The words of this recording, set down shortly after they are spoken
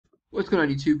What's going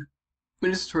on YouTube?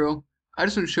 In this tutorial, I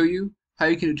just want to show you how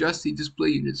you can adjust the display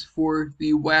units for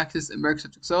the y-axis in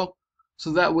Microsoft Excel,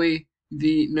 so that way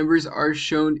the numbers are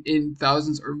shown in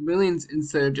thousands or millions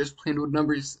instead of just plain old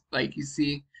numbers like you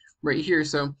see right here.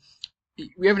 So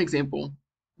we have an example,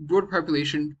 world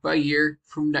population by year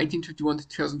from 1951 to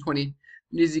 2020.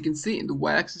 And as you can see in the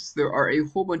y-axis, there are a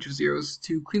whole bunch of zeros.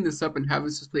 To clean this up and have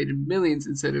this displayed in millions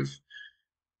instead of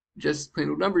just plain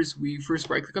old numbers, we first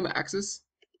right click on the axis.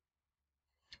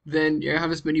 Then you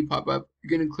have this menu pop up.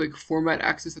 You're going to click Format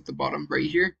Axis at the bottom right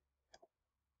here.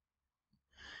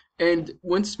 And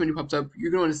once this menu pops up, you're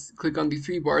going to want to click on the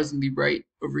three bars on the right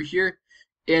over here.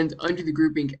 And under the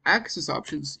grouping axis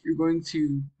options, you're going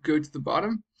to go to the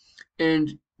bottom.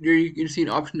 And you're going to see an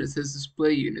option that says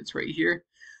Display Units right here.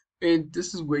 And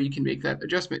this is where you can make that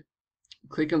adjustment.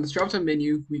 Click on this drop-down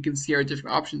menu, we can see our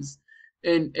different options.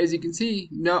 And as you can see,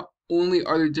 not only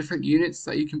are there different units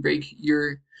that you can break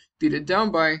your data down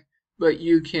by, but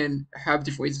you can have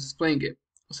different ways of displaying it.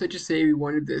 So just say we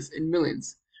wanted this in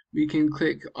millions. We can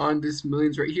click on this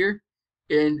millions right here,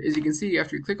 and as you can see,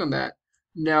 after you click on that,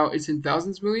 now it's in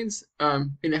thousands millions,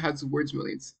 and it has the words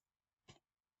millions.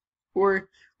 Or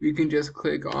we can just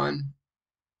click on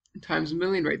times a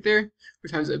million right there, or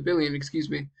times a billion, excuse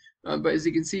me. But as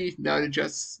you can see, now it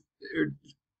adjusts, or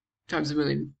times a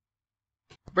million,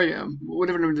 right,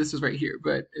 whatever number this is right here.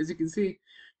 But as you can see,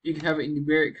 you can have it in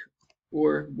numeric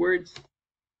or words.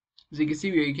 As you can see,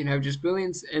 you can have just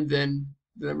billions and then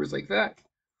the numbers like that,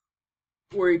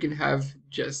 or you can have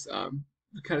just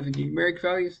kind of the numeric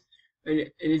values. And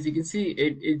as you can see,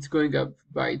 it's going up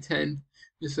by 10.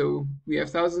 So we have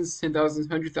thousands, 10,000s,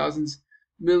 100,000s,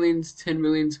 millions, 10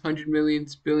 millions, 100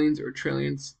 millions, billions, or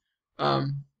trillions.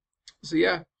 So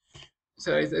yeah,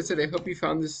 so as I said, I hope you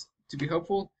found this to be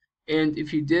helpful. And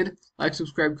if you did, like,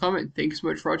 subscribe, comment. Thanks so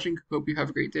much for watching. Hope you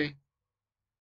have a great day.